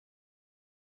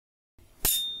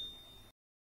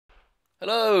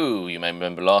Hello! You may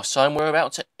remember last time we were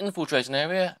about to infiltrate an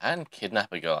area and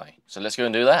kidnap a guy. So let's go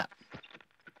and do that.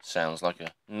 Sounds like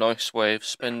a nice way of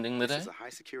spending the day. This is a high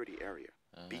security area.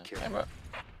 Be careful. Camera.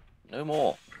 No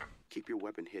more. Keep your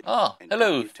weapon hidden. Ah, and hello,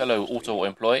 don't get too fellow close to auto anyone.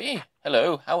 employee.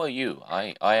 Hello, how are you?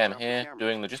 I am Drop the here camera.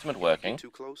 doing legitimate If you working. get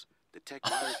too close, the tech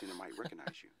monitoring might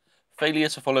recognize you. Failure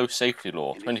to follow safety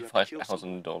law, And if you have to kill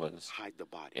someone, $25,000 hide the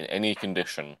body. in any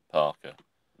condition, Parker.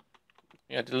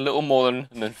 Yeah, I did a little more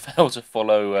than fail to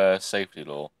follow safety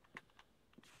law.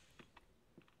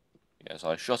 Yes,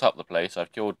 I shot up the place.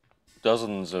 I've killed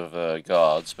dozens of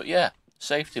guards, but yeah,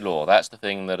 safety law. That's the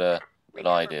thing that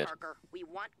I did. Parker, we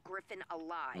want Griffin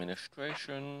alive.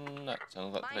 Administration. That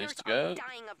sounds like the place Miners to go. are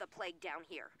dying of the plague down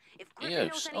here. If Griffin Eos.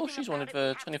 knows Oh, anything she's about wanted it, for we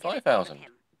have to get it 25,000. from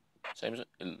him. Same as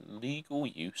illegal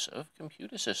use of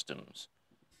computer systems.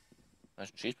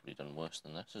 Imagine she's probably done worse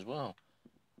than this as well.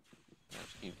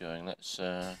 Let's keep going. Let's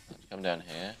come down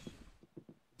here.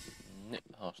 Nip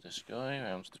past this guy,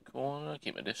 around to the corner,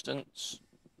 keep my distance.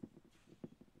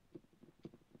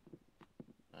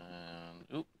 And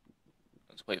oop.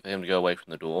 Let's wait for him to go away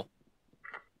from the door.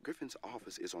 Griffin's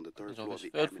office is on the third He's floor on of the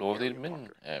the third floor of the area, admin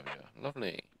Parker. area.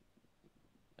 Lovely.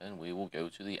 Then we will go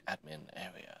to the admin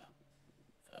area.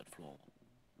 Third floor.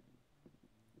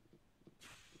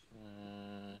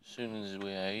 As soon as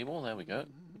we're able, there we go.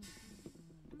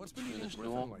 What's been Through eating this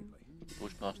Griffin door. lately?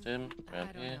 Push past him, around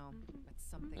I don't here. know, but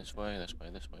something. This way, this way,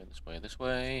 this way, this way, this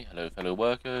way. Hello, fellow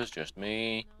workers, just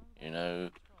me. You know,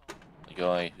 the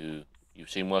guy who you've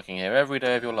seen working here every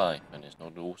day of your life and is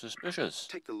not at all suspicious.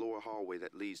 Take the lower hallway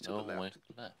that leads to No the way left. to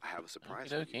the left. I have a surprise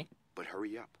Okie for you, dokie. but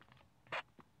hurry up.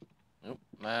 Nope,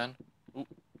 man. Oop,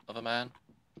 other man.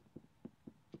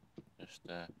 Just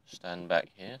stand back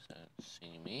here so don't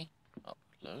see me up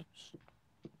close.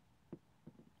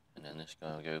 And then this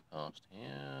guy will go past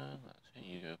here. That's it,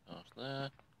 you go past there.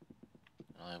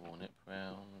 I will nip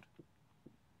round.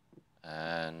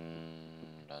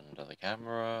 And under the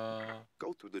camera.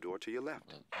 Go through the door to your left.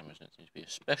 The cameras don't seem to be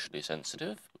especially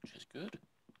sensitive, which is good.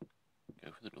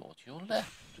 Go for the door to your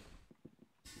left.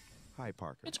 Hi,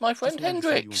 Parker. It's my friend Just wanted to see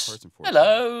you in Hendrix. person for a second.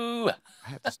 Hello. I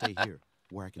have to stay here,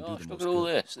 where I can do Gosh, the look most at all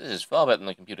good. this. This is far better than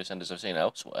the computer centres I've seen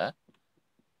elsewhere.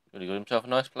 Really got himself a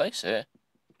nice place here.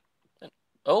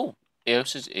 Oh,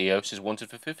 EOS is wanted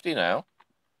for 50 now.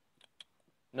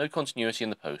 No continuity in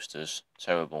the posters.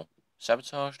 Terrible.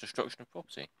 Sabotage, destruction of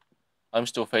property. I'm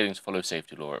still failing to follow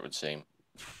safety law, it would seem.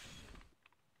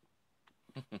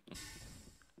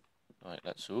 Right,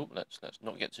 let's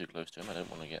not get too close to him. I don't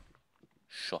want to get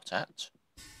shot at.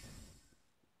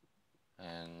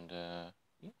 And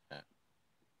yeah.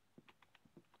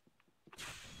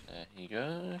 There he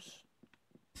goes.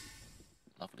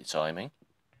 Lovely timing.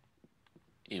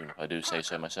 Even if I do say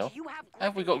so myself. Do you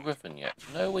Have we got Griffin yet?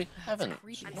 No, we haven't.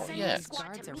 creepy. I'm Not sending yet. a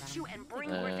squad to meet you and bring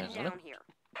Uh, Griffin hello? down here.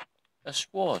 A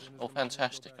squad. Oh,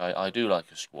 fantastic. I do like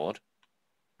a squad.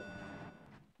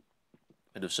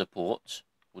 Bit of support.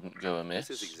 Wouldn't go amiss.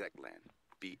 This is exec land.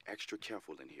 Be extra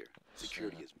careful in here.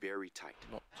 Security is very tight.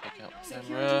 Not take out the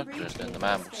camera, because then the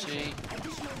man will see,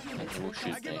 and he will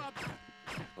shoot me.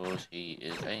 Because he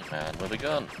is a man with a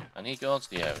gun, and he guards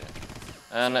the area.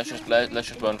 And let's just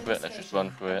run for it, let's just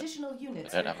run for it. We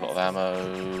don't have a lot of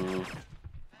ammo.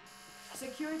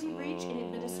 Security breach in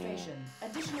administration.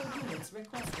 Additional units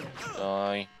requested.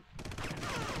 Die.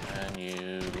 And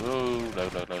you... Whoa,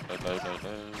 load. I don't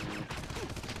know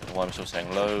why I'm still saying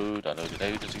load. I loaded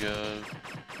ages ago.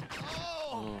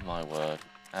 Oh my word.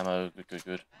 Ammo,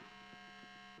 good.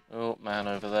 Oh, man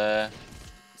over there.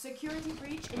 Security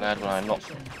breach in Glad when I'm not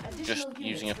administration. just Additional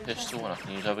using a units pistol and I requested.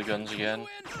 can use other guns again.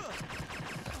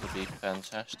 That would be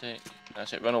fantastic.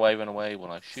 That's it, run away when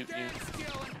I shoot you.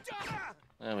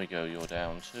 There we go, you're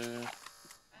down too.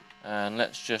 And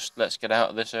let's get out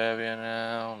of this area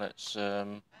now. Let's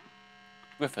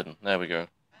Griffin, there we go.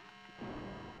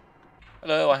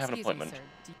 Hello, I have an Excuse me, appointment.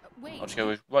 sir. Wait. I'll just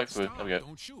go right through. Stop, There we go.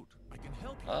 Don't shoot. I can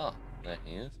help you. Ah, there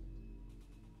he is.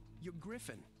 You're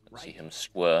Griffin, right? See him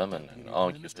squirm and Deputy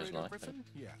argue with his Administrator life. Griffin?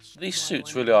 Yes. These Why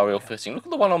suits do I really need are your help? ill-fitting. Look at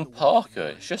the one on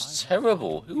Parker. It's just I have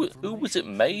terrible. valuable Who was it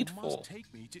information. made You for? must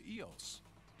take me to EOS.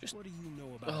 Just- What do you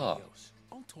know Ah. about EOS?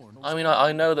 Ultor knows I mean, everything.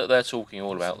 I know that they're talking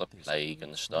all about the plague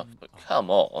and stuff, but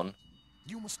come on.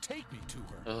 You must take me to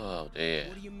her. Oh dear.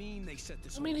 What do you mean they set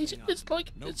this I mean, whole it's thing up?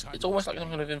 like No it's time it's to almost like waste. some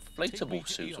kind of Take me inflatable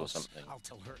to suit or EOS. something. I'll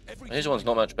tell her everything His one's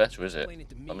not much better, is it? Explain it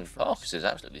to me I mean, first. Parker's is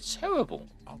absolutely terrible.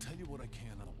 I'll tell you what I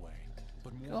can on the way.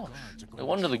 But more Gosh, guards are no going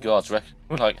wonder the to guards reckon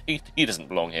like he doesn't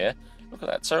belong here. Look at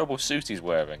that terrible suit he's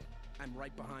wearing. I'm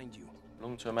right behind you.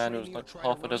 Belonged to a man who's Training or like try to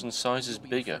half a run, dozen sizes you'll be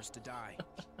the bigger. first to die.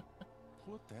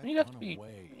 Put that You'd have to gun be.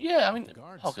 away. Yeah, I mean, The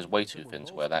guards Parker's said way that too we're thin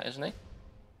to both wear that, dead. isn't he?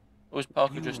 Or is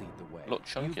Parker You just lead the way. a lot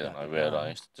chunkier You've than got I the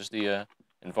realised? Does the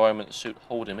environment suit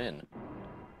hold him in?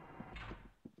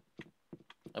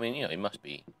 I mean, you know, he must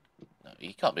be... No,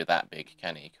 he can't be that big,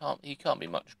 can he? He can't be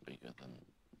much bigger than...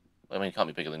 I mean, he can't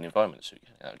be bigger than the environment suit,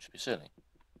 can he? That would just be silly.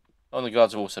 Oh, and the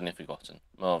guards have all suddenly forgotten.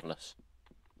 Marvellous.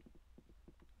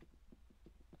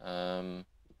 I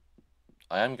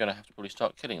am going to have to probably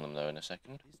start killing them, though, in a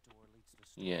second.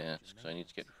 Yes, because I need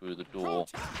to get through the door.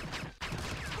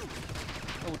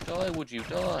 Oh, die, would you?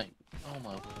 Die! Oh,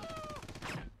 my word.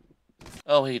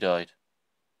 Oh, he died.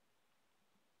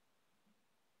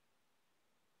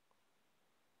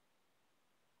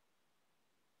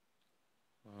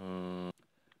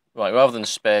 Right, rather than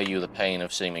spare you the pain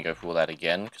of seeing me go through all that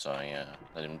again, because I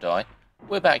let him die,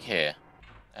 we're back here.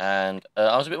 And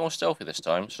I was a bit more stealthy this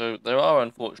time, so there are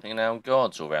unfortunately now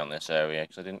guards all around this area,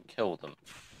 because I didn't kill them.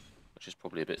 Which is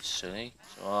probably a bit silly,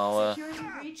 so I'll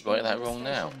write that wrong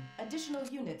now. Additional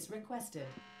units requested.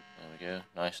 There we go,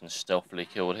 nice and stealthily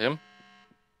killed him.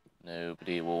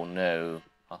 Nobody will know.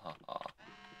 Ha ha ha.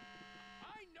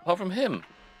 Apart from him,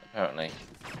 apparently.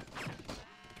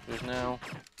 Who's now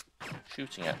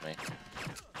shooting at me.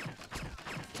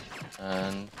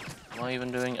 And am I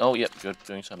even doing... Oh, yep, good,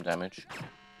 doing some damage.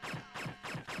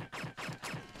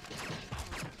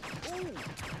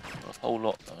 Not a whole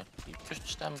lot, though. You just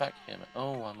stand back here, man.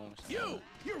 Oh, I'm almost there.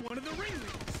 You're one of the ringleaders.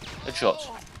 Headshots.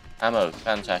 Ammo,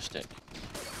 fantastic.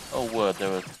 Oh word,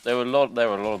 there are a lot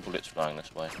of bullets flying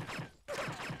this way.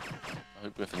 I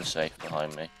hope Griffin's safe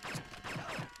behind me.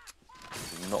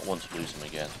 I do not want to lose him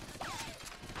again.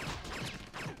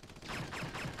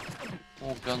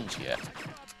 More guns yet.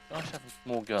 Can I have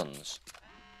more guns?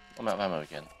 I'm out of ammo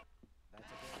again.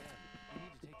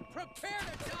 Prepare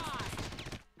to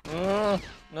die.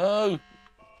 No!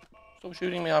 Stop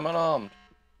shooting me, I'm unarmed.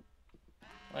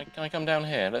 Can I come down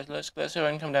here? Let's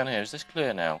everyone come down here. Is this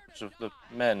clear now? Because of the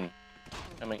men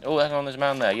coming. Oh, hang on, there's a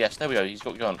man there. Yes, there we go. He's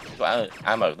got gun. He's got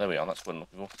ammo. There we are. That's what I'm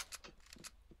looking for.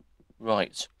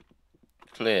 Right.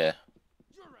 Clear.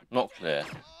 Not clear.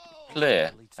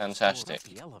 Clear. Fantastic.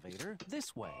 The elevator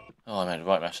this way. Oh, I made a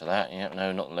right mess of that. Yep,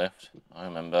 no, not the lift. I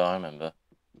remember.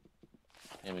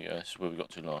 Here we go. This is where we got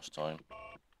to last time. Do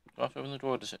I have to open the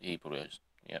door? He probably is.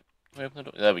 Yep. Can we open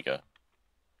the door? There we go.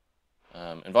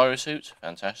 Envirosuit,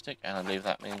 fantastic, and I believe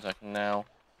that means I can now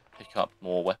pick up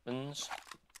more weapons.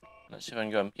 Let's see if I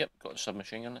can go, yep, got a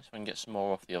submachine gun. Let's see if I can get some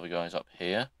more off the other guys up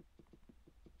here.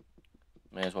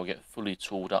 May as well get fully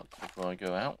tooled up before I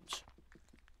go out.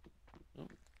 Ooh.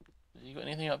 Has he got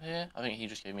anything up here? I think he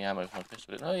just gave me ammo for my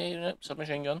pistol. Oh yeah, no,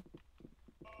 submachine gun.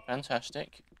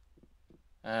 Fantastic.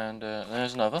 And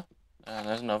there's another. And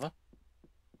there's another.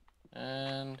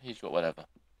 And he's got whatever.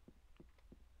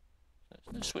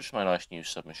 Let's switch to my nice new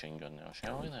submachine gun now,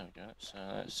 shall we? There we go.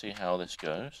 Let's see how this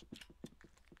goes.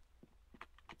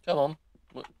 Come on.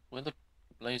 Where the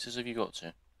blazes have you got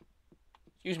to?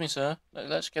 Excuse me, sir.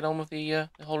 Let's get on with the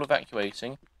whole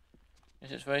evacuating.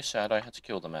 Yes, it's very sad I had to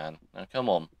kill the man. Now, come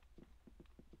on.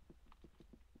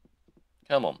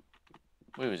 Come on.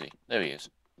 Where is he? There he is.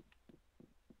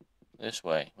 This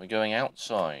way. We're going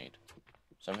outside.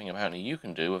 Something apparently you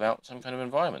can do without some kind of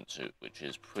environment suit, which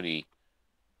is pretty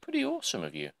awesome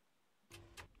of you.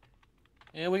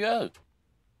 Here we go.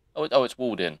 Oh, it's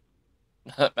walled in.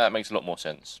 That makes a lot more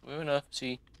sense. Where on earth is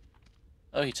he?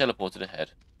 Oh, he teleported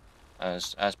ahead,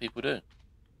 as people do. Are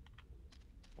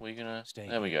we gonna? Stay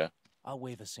there we here. go. I'll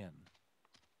wave us in.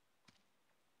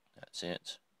 That's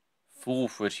it. Fall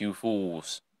for it, you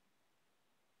fools.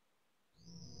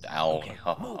 Down. Okay,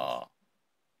 Ha ha ha.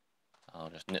 I'll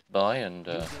just nip by and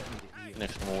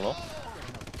finish them all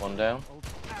off. One down. Oh,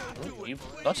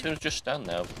 nice of him to just stand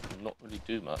there and not really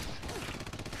do much.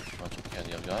 I'll take care of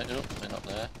the other guy. Oh, they're not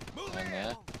there. And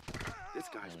there. This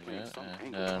guy's There we playing go. some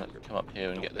And angle. let's come up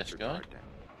here and get this guy.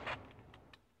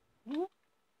 Ooh,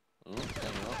 there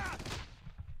you are.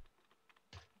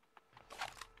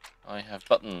 I have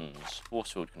buttons.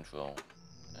 Force field control.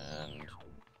 And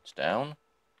it's down.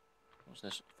 What's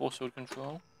this? Force field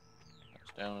control.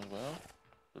 That's down as well.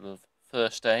 Bit of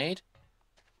first aid.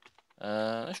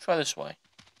 Let's try this way.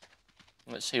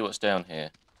 Let's see what's down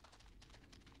here.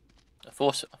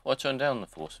 I turned down the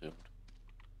force field.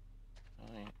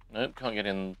 Right. Nope, can't get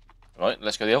in. Right,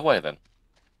 let's go the other way then.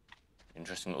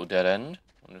 Interesting little dead end.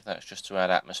 Wonder if that's just to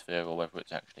add atmosphere or whether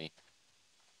it's actually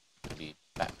going to be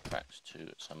backtracked to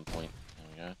at some point. There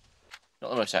we go. Not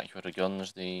the most accurate of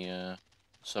guns, the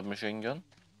submachine gun.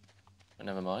 But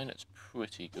never mind, it's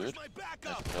pretty good.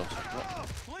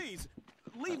 Please,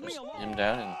 leave me alone. Him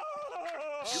down in a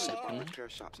You second. repair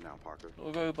shops now, Parker.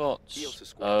 Little robots. Eos is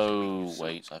squad Oh, should be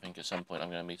wait, I think at some point I'm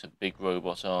going to meet a big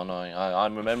robot, aren't I?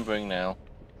 I'm remembering now.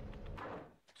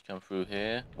 come through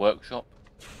here. Workshop.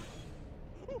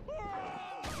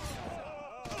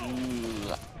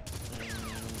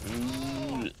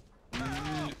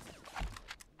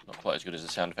 Not quite as good as the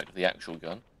sound effect of the actual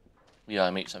gun. Yeah,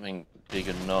 I meet something big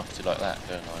and nasty like that,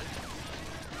 don't I?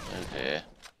 Oh dear.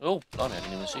 Oh, blimey, I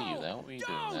didn't even see you there. What were you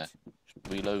doing there? Just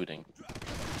reloading.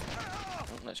 Oh,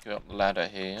 let's go up the ladder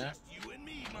here.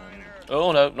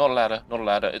 Oh no, not a ladder, not a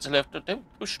ladder. It's a lift.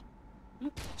 Don't push.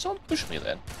 Someone push me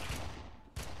then.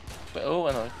 But, oh,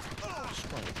 I know. Just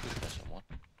trying to push by someone.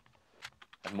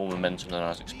 Had more momentum than I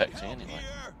was expecting anyway.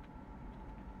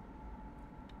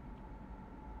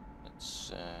 Let's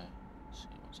see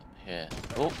what's up here.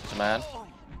 Oh, it's a man.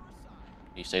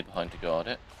 He stayed behind to guard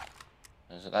it.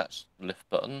 That's lift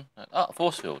button. Ah,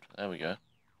 force field. There we go.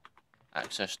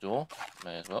 Access door.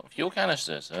 May as well. Fuel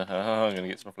canisters. I'm going to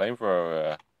get some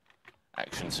flamethrower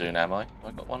action soon, am I? Have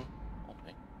I got one on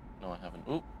me? No, I haven't.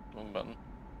 Ooh, wrong button.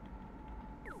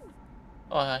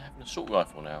 Oh, I have an assault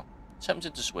rifle now.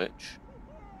 Tempted to switch,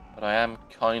 but I am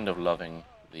kind of loving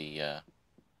the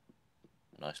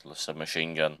nice little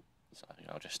submachine gun. So I think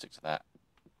I'll just stick to that.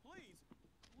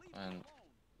 And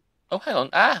oh, hang on.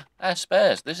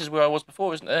 Spares. This is where I was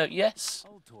before, isn't it? Yes.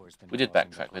 We did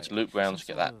backtrack. We had to loop round to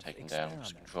get that taken down,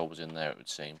 because control was in there, it would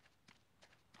seem.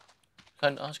 I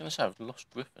was going to say, I've lost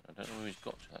Griffin. I don't know where he's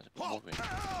got to. That's a bit worrying.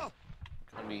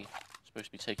 Can we supposed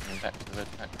to be taking him back to the red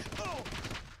faction?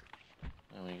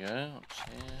 There we go. What's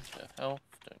here? Bit of health.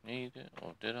 Don't need it.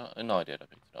 Or did I? No, I did. I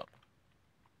picked it up.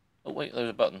 Oh, wait. There's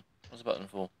a button. What's the button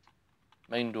for?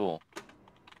 Main door.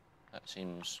 That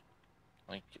seems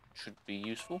like it should be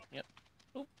useful. Yep.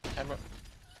 Oh, camera.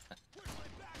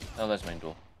 Oh, there's main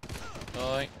door.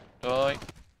 Die. Die.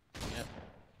 Yep.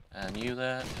 And you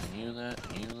there. And you there.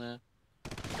 And you there.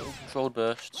 Little controlled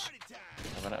bursts.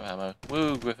 I ran out of ammo.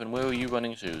 Woo, Griffin, where are you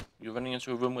running to? You're running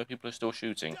into a room where people are still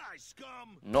shooting.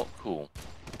 Not cool.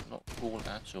 Not cool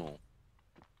at all.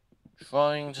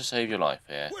 Trying to save your life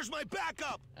here. Where's my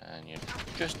backup? And you're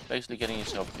just basically getting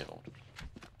yourself killed.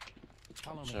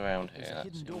 What's around here?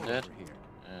 That's him dead.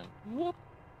 And whoop.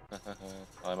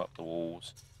 Climb up the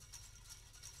walls.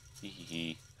 Hee hee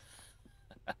hee.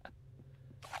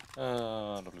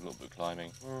 Lovely little bit of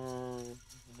climbing.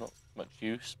 Not much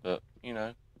use, but you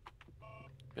know,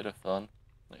 bit of fun.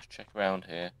 Let's check around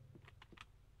here.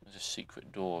 There's a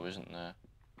secret door, isn't there?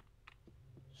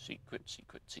 Secret,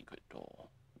 secret, secret door.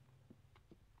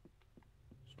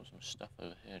 Saw some stuff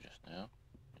over here just now.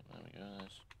 There we go.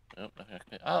 There's nothing I can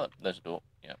pick. Ah, there's a door.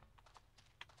 Yeah.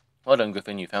 Well done,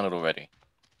 Griffin. You found it already.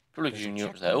 Probably because you knew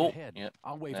it was there. Oh, yeah.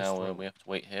 Now we have to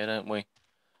wait here, don't we?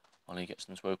 While he gets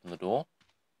them to open the door.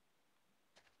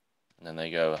 And then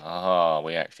they go, aha,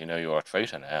 we actually know you're a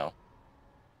traitor now.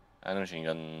 And the machine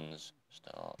guns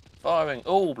start firing.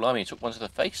 Oh, blimey, he took one to the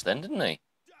face then, didn't he?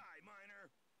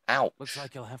 Ouch. Looks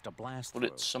like you'll have to blast Well,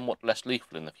 it's somewhat less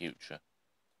lethal in the future.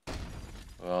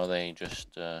 Or are they just,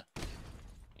 yeah,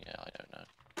 I don't know.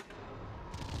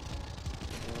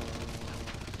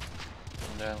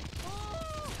 One down.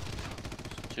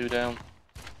 Two down.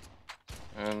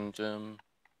 And,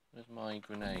 where's my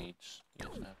grenades? Yes,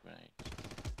 I have grenades.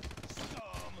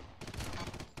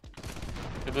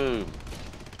 Kaboom!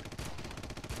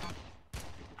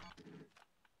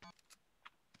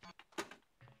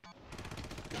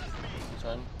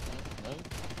 Time? No?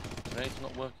 Grenade's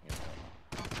not working apparently.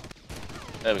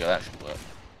 There we go, that should work.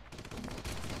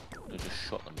 I just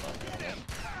shot them right there.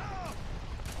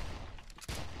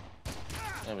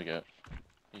 There we go.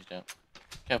 He's down.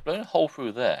 Okay, I've blown a hole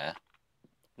through there.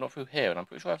 Not through here, and I'm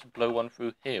pretty sure I have to blow one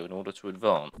through here in order to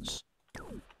advance.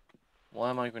 Why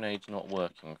are my grenades not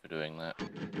working for doing that?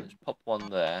 Let's pop one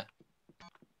there.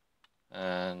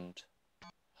 And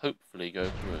hopefully go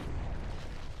through.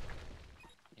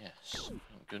 Yes.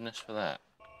 Thank goodness for that.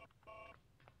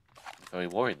 I'm very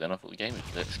worried then. I thought the game was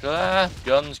glitched. Ah!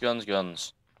 Guns, guns,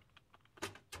 guns.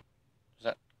 Does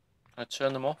that... Can I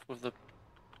turn them off with the... Are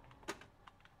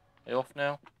they off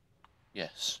now?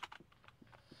 Yes.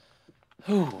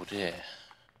 Oh dear.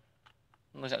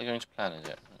 Not exactly going to plan, is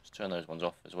it? Let's turn those ones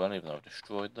off as well, even though I've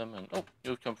destroyed them. And oh,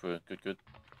 you've come through. Good, good.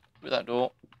 Through that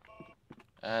door.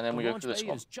 And then we go through this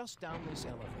one. Just down this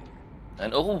elevator.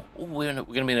 And oh, we're going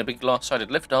to be in a big glass-sided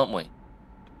lift, aren't we?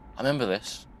 I remember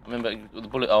this. I remember the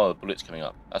bullet. Oh, the bullet's coming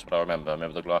up. That's what I remember. I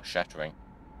remember the glass shattering.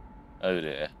 Oh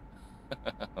dear.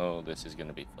 Oh, this is going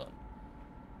to be fun.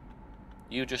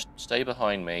 You just stay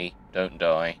behind me. Don't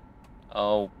die.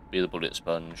 I'll be the bullet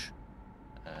sponge.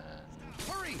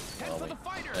 Hurry! Head for the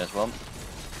fighter! There's one.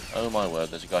 Oh my word,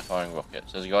 there's a guy firing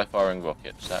rockets. There's a guy firing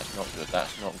rockets. That's not good.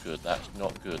 That's not good. That's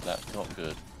not good. That's not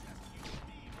good.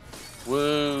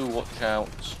 Woo! Watch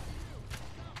out.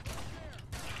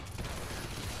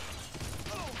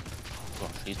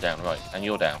 he's down, right. And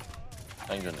you're down.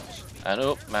 Thank goodness. And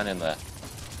oh, man in there.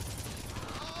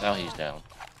 Now he's down.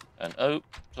 And oh,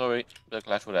 sorry, bit of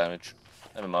collateral damage.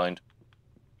 Never mind.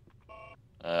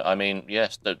 I mean,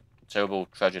 yes, the terrible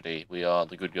tragedy. We are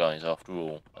the good guys after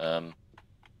all. Oh,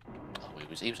 he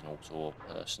was an Ultor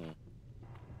person.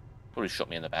 Probably shot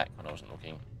me in the back when I wasn't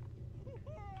looking.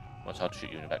 Well, it's hard to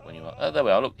shoot you in the back when you are. Oh, there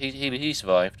we are. Look, he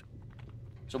survived.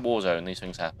 It's a war zone. These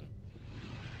things happen.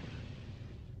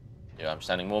 Yeah, I'm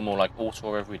standing more and more like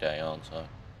Ultor every day, aren't I?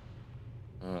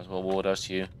 That's what war does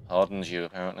to you. Hardens you,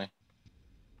 apparently.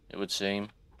 It would seem.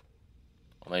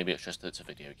 Or maybe it's just that it's a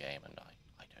video game and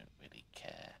I don't really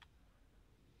care.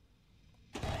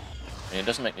 I mean, it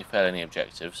doesn't make me fail any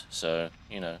objectives, so,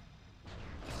 you know,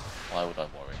 why would I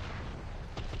worry?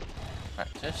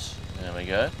 Practice. There we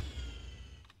go.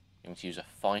 You need to use a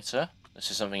fighter.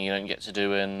 This is something you don't get to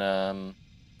do in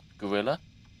Guerrilla.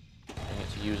 You don't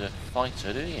get to use a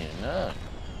fighter, do you? No.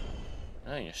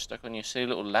 No, you're stuck on your silly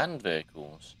little land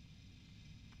vehicles.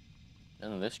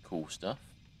 None of this cool stuff.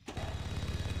 And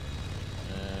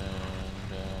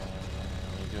there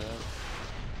we go.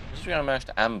 This is where I managed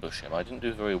to ambush him. I didn't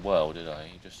do very well, did I?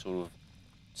 He just sort of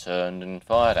turned and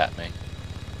fired at me.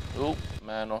 Oh,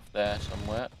 man off there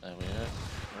somewhere. There we go.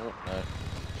 Oh, no.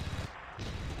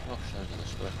 Gosh, those are the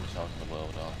slowest missiles in the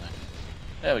world, aren't they?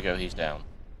 There we go, he's down.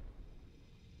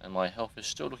 And my health is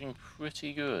still looking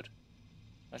pretty good.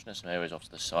 Imagine there's some areas off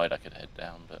to the side I could head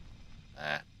down, but...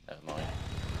 never mind.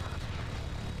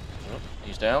 Oh,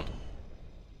 he's down.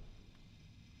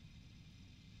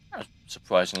 That was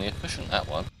surprisingly efficient, that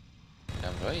one.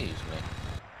 Down very easily.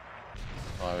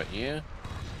 Fire at you.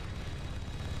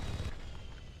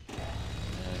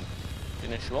 And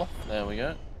finish you off. There we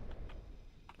go.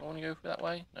 Do I want to go that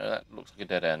way? No, that looks like a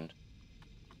dead end.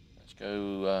 Let's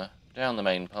go down the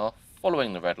main path,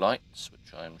 following the red lights,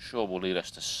 which I'm sure will lead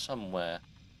us to somewhere.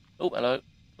 Oh, hello.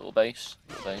 Little base.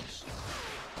 Little base.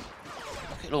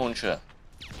 Rocket launcher.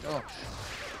 Gosh.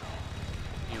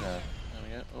 You have. There we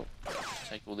go. Oh, just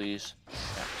take all these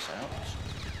chaps out.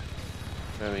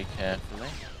 Very carefully.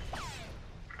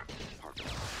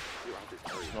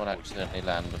 Let's not accidentally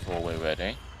land before we're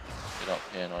ready. Get up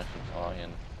here nice and high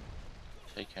and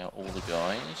take out all the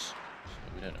guys. So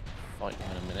we don't have to fight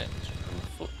them in a minute from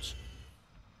foot.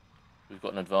 We've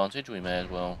got an advantage, we may as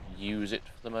well use it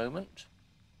for the moment.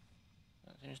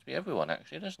 That seems to be everyone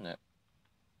actually, doesn't it?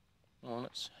 Well,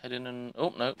 let's head in and...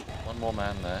 oh, no, one more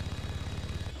man there.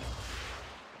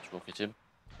 Let's rocket him,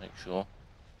 make sure.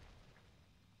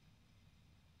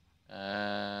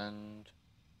 And...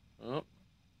 oh,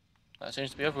 that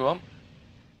seems to be everyone.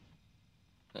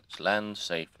 Let's land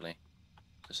safely.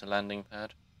 Is this a landing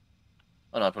pad?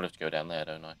 Oh no, I probably have to go down there,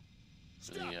 don't I?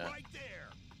 For the, Right there.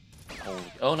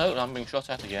 oh no, I'm being shot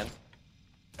at again.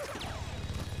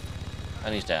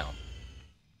 And he's down.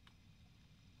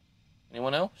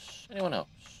 Anyone else? Anyone else?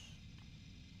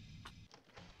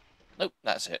 Nope,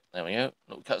 that's it. There we go.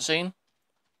 Little cutscene.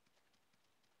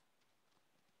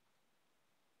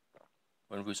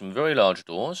 Went through some very large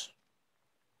doors,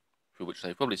 through which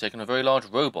they've probably taken a very large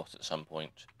robot at some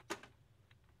point.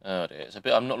 Oh dear, it's a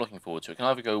bit I'm not looking forward to. It can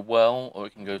either go well, or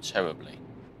it can go terribly.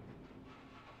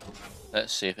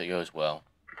 Let's see if it goes well.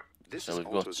 This So is we've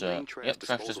got, Ultor's main yep,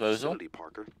 trash disposal. facility,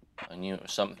 Parker. I knew it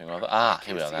was something or other. Ah,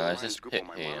 here we are Can't see now. There's this Orion's group pit on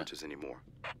my here. monitors anymore.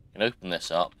 You can open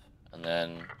this up, and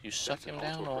then you suck That's an him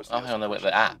down, Ultor or... oh, personnel's hang on, wait,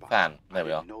 commercial fan. combine. There I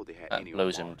we are. didn't know they had That any on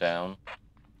blows him Mars. down.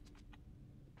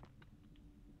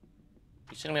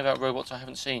 You telling me about robots I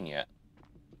haven't seen yet?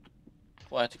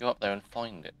 Well, I had to go up there and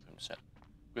find it.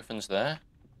 Griffin's there.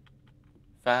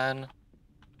 Fan.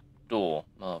 Door.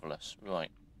 Marvellous.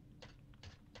 Right.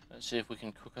 Let's see if we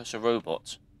can cook us a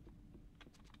robot.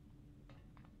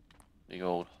 Big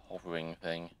old hovering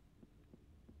thing.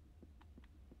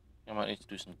 I might need to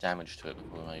do some damage to it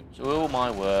before I'm able to... oh,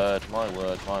 my word. My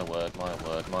word. My word. My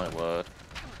word. My word.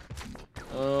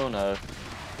 Oh, no.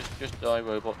 Just die,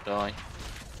 robot, die.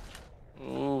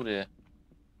 Oh, dear.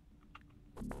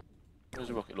 Where's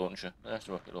the rocket launcher? There's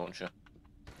the rocket launcher.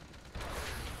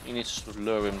 You need to sort of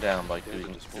lure him down by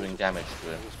doing damage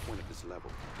to him.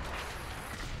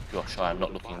 Gosh, I am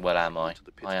not looking well, am I?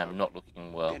 I am not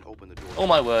looking well. Oh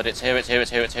my word, it's here, it's here, it's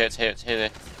here, it's here, it's here, it's here.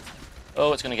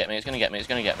 Oh, it's gonna get me, it's gonna get me, it's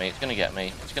gonna get me, it's gonna get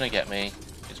me, it's gonna get me,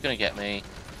 it's gonna get me.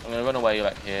 I'm gonna run away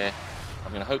back here.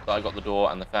 I'm gonna hope that I got the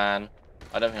door and the fan.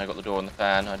 I don't think I got the door and the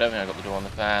fan. I don't think I got the door and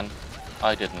the fan.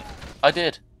 I didn't. I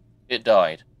did! It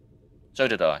died. So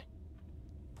did I.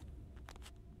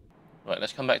 Right,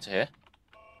 let's come back to here.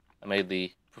 I made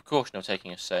the precaution of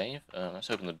taking a save. Let's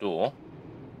open the door.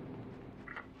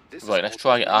 This Right, is let's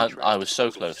try it. Ultra's main I was so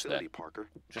disposal close facility, then. Parker.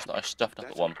 Just that I stuffed up at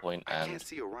That's one weird. point I and... can't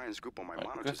see Orion's group on my Right,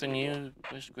 monitors Griffin, anymore.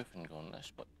 where's Griffin gone?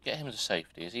 Let's get him to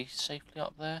safety. Is he safely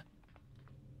up there?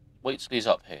 Wait till he's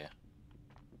up here.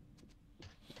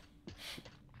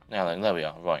 Now then, there we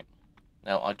are. Right.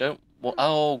 Now, I don't... Well,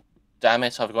 oh, damn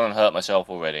it. I've gone and hurt myself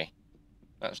already.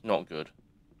 That's not good.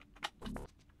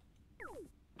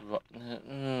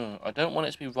 Right, I don't want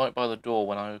it to be right by the door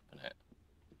when I open it.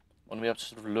 I want to be able to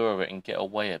sort of lure it and get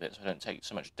away a bit so I don't take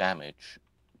so much damage.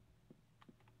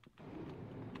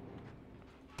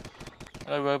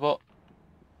 Hello, robot.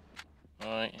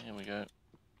 Alright, here we go.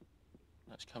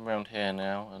 Let's come around here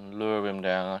now and lure him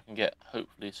down. I can get,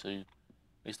 hopefully, to at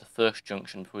least the first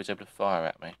junction before he's able to fire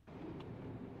at me.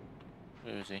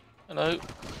 Where is he? Hello,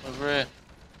 over here.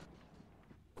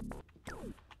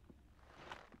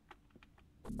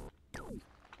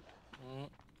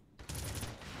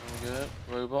 There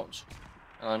we go, robot.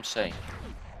 And I'm safe.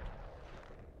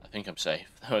 I think I'm safe.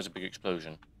 That was a big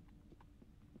explosion.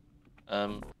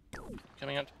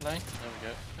 Coming out to play? There we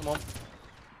go. Come on.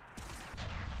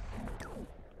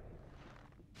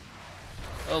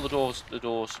 Oh, the doors, the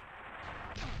doors.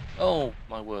 Oh,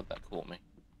 my word, that caught me.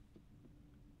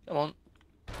 Come on.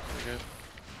 There we go.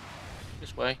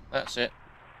 This way, that's it.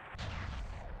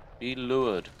 Be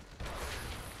lured.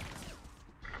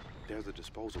 There's a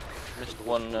disposal pit. Missed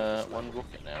one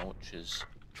rocket now, which is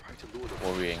Try to lure the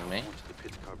worrying down me. onto the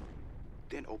pit's covering.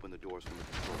 Then open the doors from the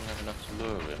I control. don't have enough to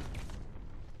lure him.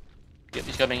 Yep,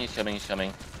 he's coming, he's coming, he's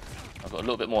coming. I've got a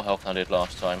little bit more health than I did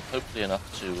last time. Hopefully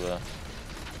enough to...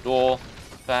 door,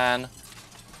 fan.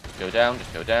 Just go down,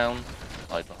 just go down.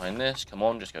 Hide behind this. Come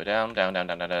on, just go down, down, down,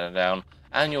 down, down, down, down.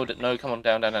 And you're... No, come on,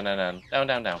 down, down, down, down, down. Down,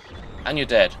 down, down. And you're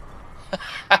dead.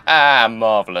 Haha,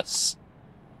 marvellous.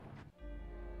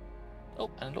 Oh,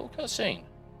 and a little cutscene.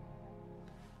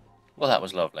 Well, that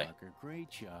was lovely. Parker, great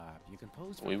job. You can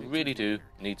pose for We pictures really do later.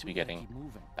 need to be We gotta getting keep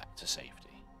moving. back to safety.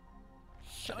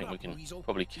 Shut I think up, we can Weasel.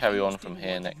 probably If carry you on didn't from want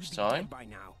here you, next you'd be dead time. by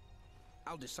now.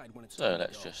 I'll decide when it's So time to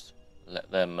let's go. just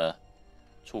let them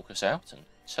talk us out and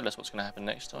tell us what's going to happen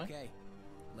next time, Okay,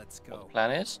 let's what go. the plan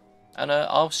is. And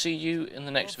I'll see you in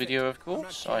the next Perfect. video, of I'm not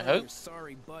course, I carrying hope. your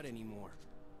sorry butt anymore.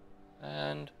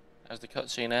 And as the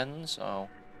cutscene ends, I'll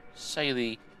say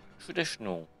the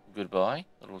traditional goodbye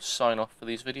that will sign off for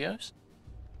these videos.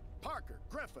 Parker,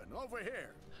 Griffin, over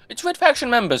here. It's Red Faction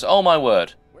members, oh my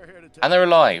word. We're here to tell And they're you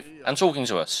alive the, and talking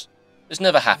to us. This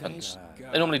never happens.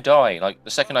 God. They normally die, like,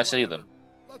 the second I see them.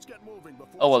 Let's get moving before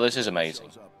Oh, well, this is somebody amazing.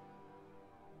 shows up.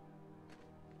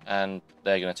 And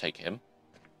they're going to take him.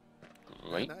 And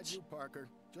Great. that's you, Parker.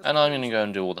 Just And I'm please. going to go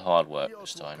and do all the hard work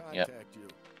Rios this will time. Yep. contact you.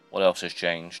 What else has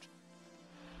changed?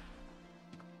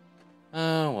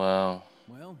 Oh, well.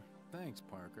 Well, thanks,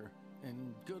 Parker,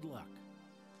 and good luck.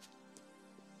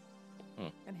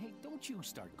 And hey, don't you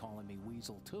start calling me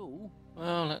Weasel too.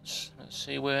 Well, let's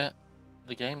see where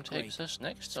the game takes Great. us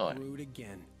next time. Screwed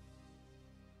again.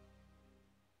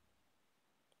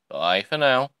 Bye for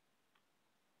now.